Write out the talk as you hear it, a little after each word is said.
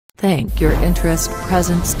Thank your interest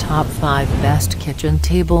presents Top 5 Best Kitchen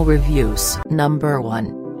Table Reviews. Number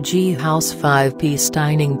 1. G House 5-Piece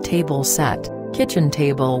Dining Table Set, Kitchen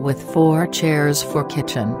Table with 4 Chairs for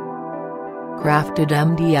Kitchen. Crafted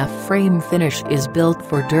MDF frame finish is built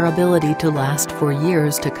for durability to last for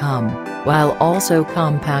years to come, while also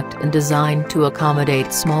compact and designed to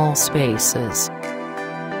accommodate small spaces.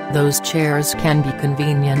 Those chairs can be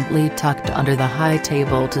conveniently tucked under the high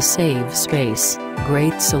table to save space.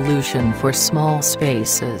 Great solution for small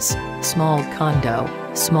spaces, small condo,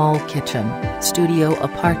 small kitchen, studio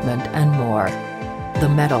apartment and more. The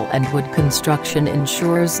metal and wood construction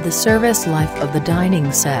ensures the service life of the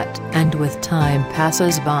dining set, and with time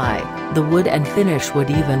passes by, the wood and finish would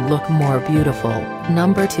even look more beautiful.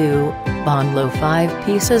 Number 2. Bonlo 5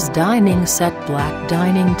 Pieces Dining Set Black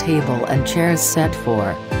Dining Table and Chairs Set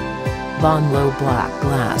for Bonlo Black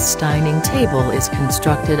Glass Dining Table is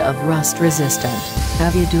constructed of rust-resistant,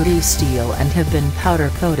 heavy-duty steel and have been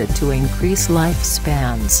powder-coated to increase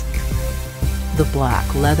lifespans. The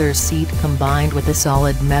black leather seat combined with a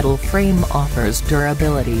solid metal frame offers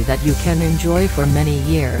durability that you can enjoy for many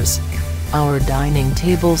years. Our dining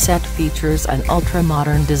table set features an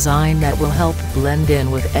ultra-modern design that will help blend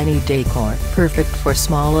in with any decor. Perfect for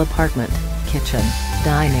small apartment, kitchen,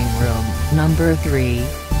 dining room. Number 3.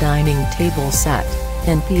 Dining Table Set,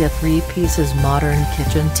 Inpia 3 Pieces Modern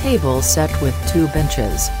Kitchen Table Set with 2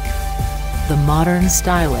 benches. The modern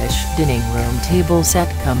stylish dining room table set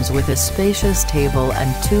comes with a spacious table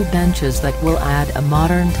and 2 benches that will add a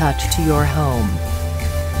modern touch to your home.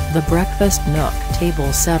 The Breakfast Nook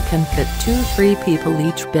table set can fit 2-3 people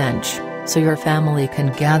each bench, so your family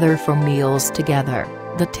can gather for meals together.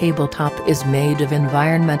 The tabletop is made of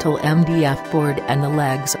environmental MDF board and the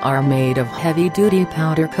legs are made of heavy-duty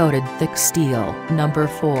powder-coated thick steel. Number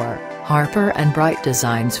 4. Harper & Bright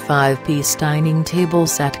Designs 5-Piece Dining Table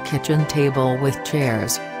Set Kitchen Table with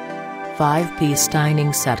Chairs. 5-piece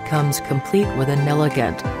dining set comes complete with an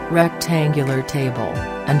elegant, rectangular table,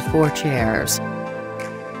 and 4 chairs.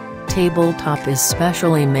 Tabletop is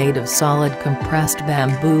specially made of solid compressed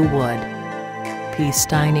bamboo wood. Piece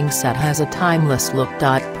dining set has a timeless look.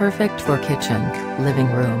 Perfect for kitchen,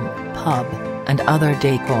 living room, pub, and other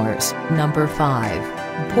decors. Number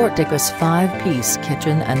 5. Porticus 5-Piece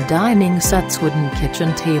Kitchen and Dining Sets Wooden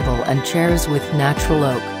Kitchen Table and Chairs with Natural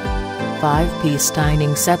Oak. 5-piece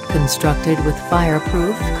dining set constructed with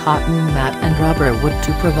fireproof cotton mat and rubber wood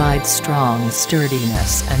to provide strong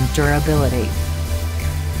sturdiness and durability.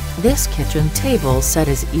 This kitchen table set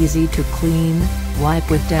is easy to clean, wipe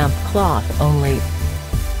with damp cloth only.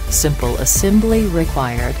 Simple assembly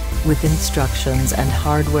required, with instructions and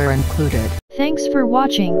hardware included. Thanks for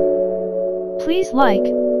watching. Please like,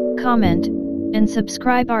 comment, and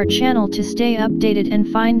subscribe our channel to stay updated and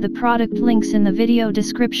find the product links in the video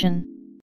description.